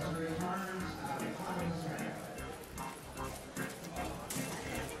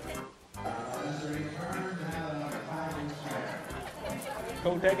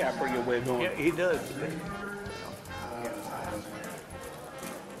 Coach, that got a pretty good way of doing Yeah, it. he does.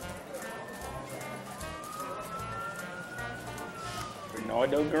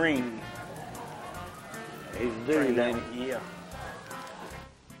 Bernardo Green. He's a dude, ain't he? Yeah.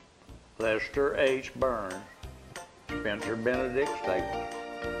 Lester H. Burns, Spencer Benedict Staples.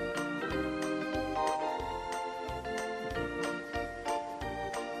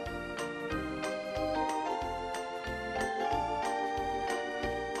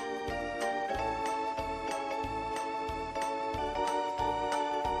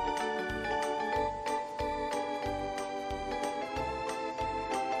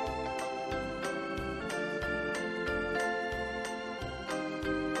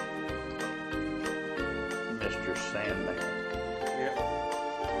 Mr. Sandman. Yeah.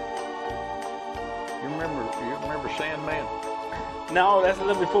 You remember Sandman? No, that's a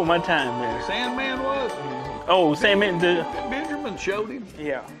little before my time, man. Sandman was? Oh, Sandman. Benjamin showed him.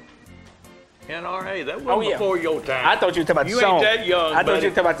 Yeah. NRA, that wasn't before your time. I thought you were talking about the You song. ain't that young, I thought buddy. you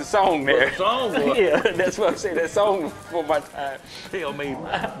were talking about the song there. Well, the song was. Yeah, that's what I'm saying. That song was before my time. Tell me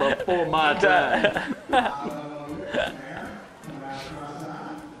before my time.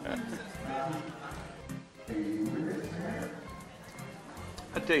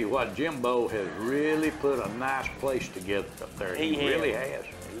 I tell you what, Jimbo has really put a nice place together up there. He really has.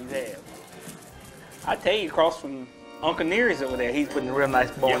 He has. I tell you, across from Uncle Neary's over there, he's putting a real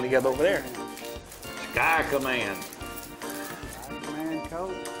nice barn together over there. Sky Command. Man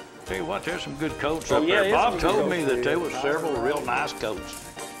coat. Tell you what, there's some good coats Oh, up yeah, there. there's Bob some good told me coats. that there was several real nice coats.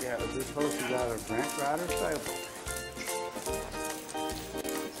 Yeah, this horse is out of Brent Ryder stable.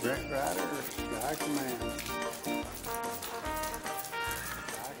 Brent Ryder, Sky Command.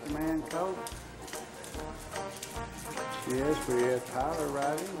 Sky Command coat. Yes, we have Tyler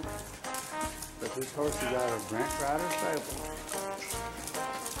riding, but this horse is out of Brent Ryder stable.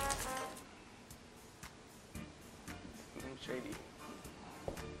 Shady.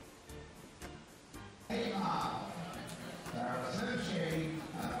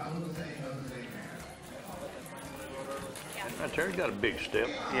 That Terry's got a big step.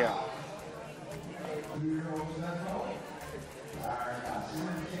 Yeah.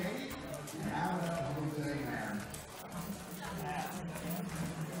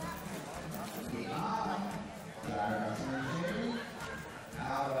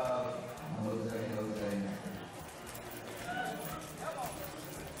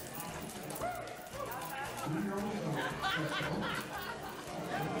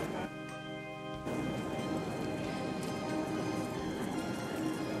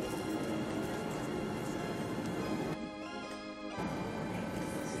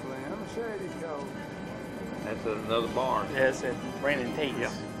 Slim Shady coat. That's another barn. Yeah, it's at Brandon Tate's.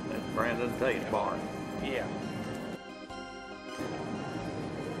 Yeah, that's Brandon Tate's barn. Yeah.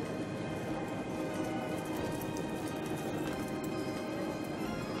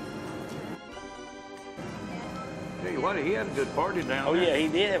 Tell you what, he had a good party down Oh there. yeah, he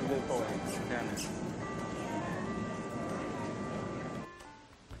did have a good party down there.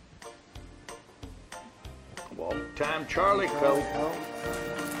 Walk Time Charlie coat.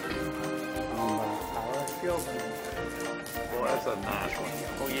 Boy, that's a nice one.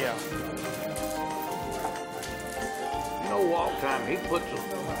 Oh yeah. You know, Walk Time, he puts them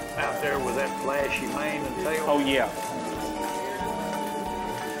out there with that flashy mane and tail. Oh yeah.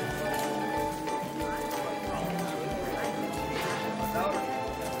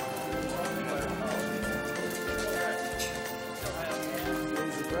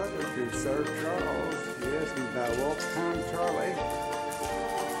 He's a brother to Sir Charles. Yes, he's by Wolf Time Charlie.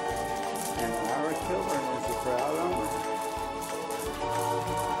 And Ira Kilburn is the proud owner.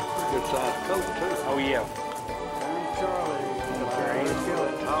 Good sized coat, too. Oh yeah. Time Charlie. And Ira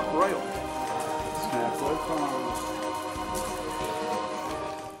Kilburn. Top rail. Snapwood Farms.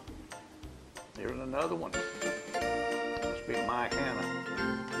 Here's another one. Must be Mike Hanna.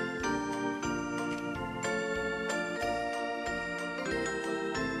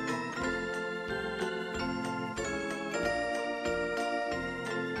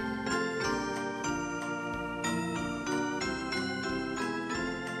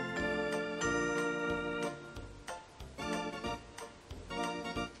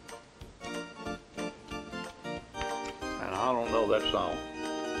 And I don't know that song.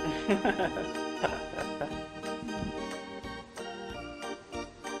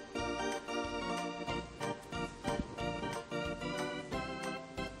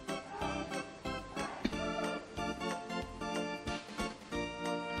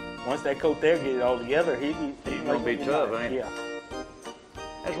 Once that coat there get it all together, he's gonna be tough, ain't he? Yeah.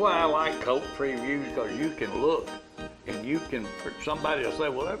 That's why I like coat previews, because you can look and you can, for somebody will say,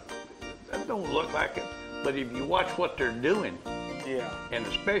 well, that don't look like it. But if you watch what they're doing, Yeah. and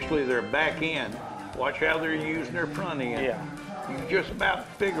especially their back end, watch how they're using their front end. Yeah. You just about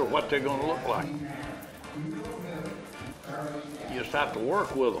figure what they're going to look like. You just have to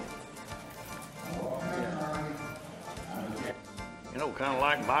work with them. You know, kind of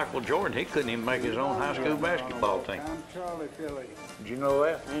like Michael Jordan, he couldn't even make his own high school basketball team. I'm Charlie Philly. Did you know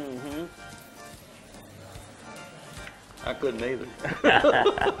that? Mm-hmm. I couldn't either.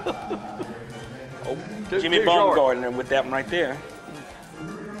 Oh, Jimmy Baumgartner with that one right there.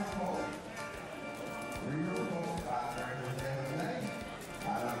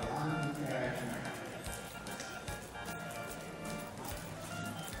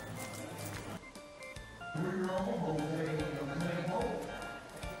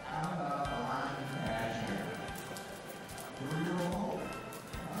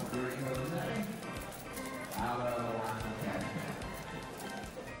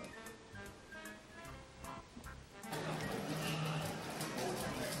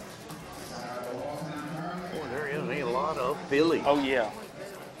 Boy, there isn't a lot of Philly. Oh, yeah.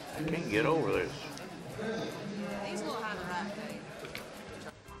 I can't get over this. These will have a rat day.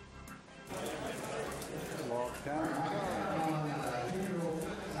 Walk time.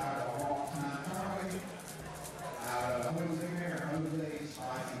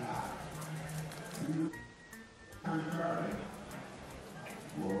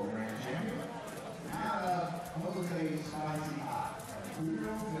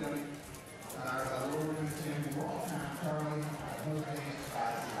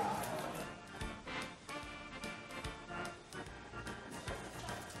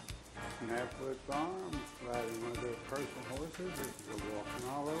 Snapwood Farms, riding one of their personal horses. This is a walking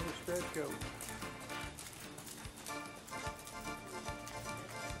all over stretch goat.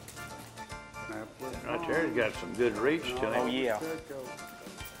 Snapwood Right there, he's got some good reach to him. Oh, yeah. Stretch goat.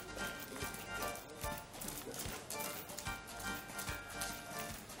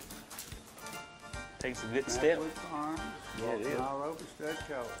 Takes a good step. Snapwood Farms, Yeah, it walking is. all over stretch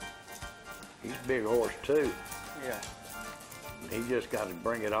goat. He's a big horse, too. Yeah. He just got to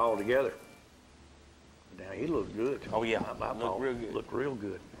bring it all together. Now, he looked good. Oh, yeah. I Looked thought real good. Looked real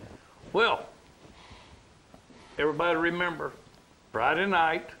good. Well, everybody remember, Friday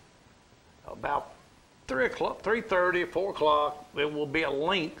night, about 3 o'clock, 3:30, 4 o'clock, there will be a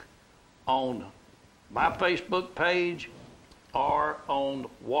link on my Facebook page or on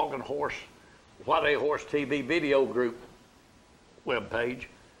Walking Horse, What a Horse TV video group webpage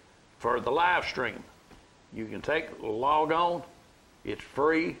for the live stream. You can log on, it's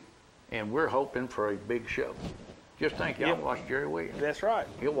free, and we're hoping for a big show. Just think, y'all watch Jerry Williams. That's right.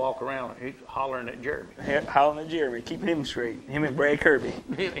 He'll walk around, he's hollering at Jeremy. Hollering at Jeremy, keeping him straight. Him and Brad Kirby.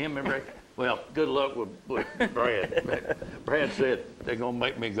 Him and Brad. Well, good luck with Brad. Brad said they're going to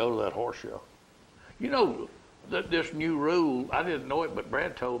make me go to that horse show. You know, this new rule, I didn't know it, but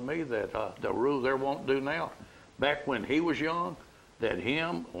Brad told me that the rule they won't do now, back when he was young, that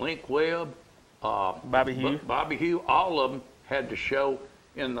him, Link Webb, Bobby Hugh, all of them had to show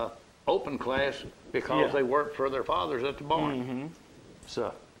in the open class because they worked for their fathers at the barn. Mm-hmm.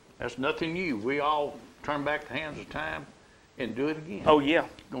 So that's nothing new. We all turn back the hands of time and do it again. Oh, yeah.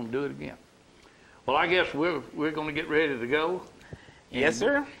 Going to do it again. Well, I guess we're going to get ready to go. Yes,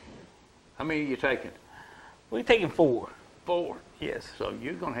 sir. How many are you taking? We're taking 4. 4. Yes. So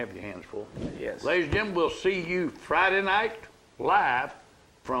you're going to have your hands full. Yes. Ladies and gentlemen, we'll see you Friday night live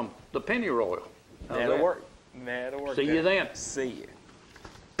from the Penny Royal. How's That'll that? work. That'll work. See you then. See you.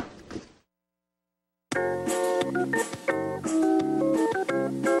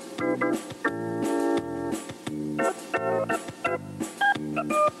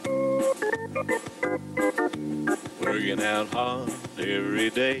 Working out hard every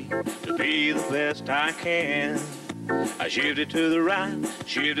day to be the best I can. I shifted to the right,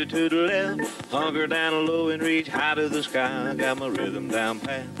 shifted to the left, hunker down low and reach high to the sky. Got my rhythm down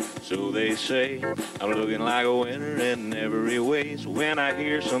pat, so they say. I'm looking like a winner in every way. So when I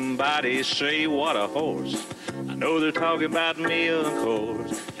hear somebody say, what a horse, I know they're talking about me, of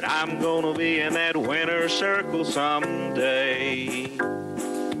course. And I'm gonna be in that winner's circle someday.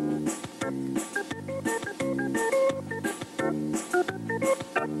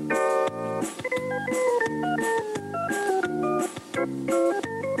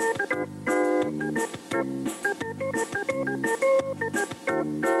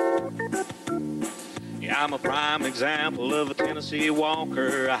 Yeah, I'm a prime example of a Tennessee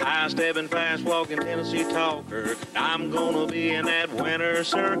walker, a high-stepping, fast-walking Tennessee talker. I'm gonna be in that winner's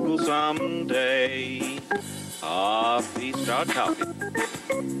circle someday. Please start talking.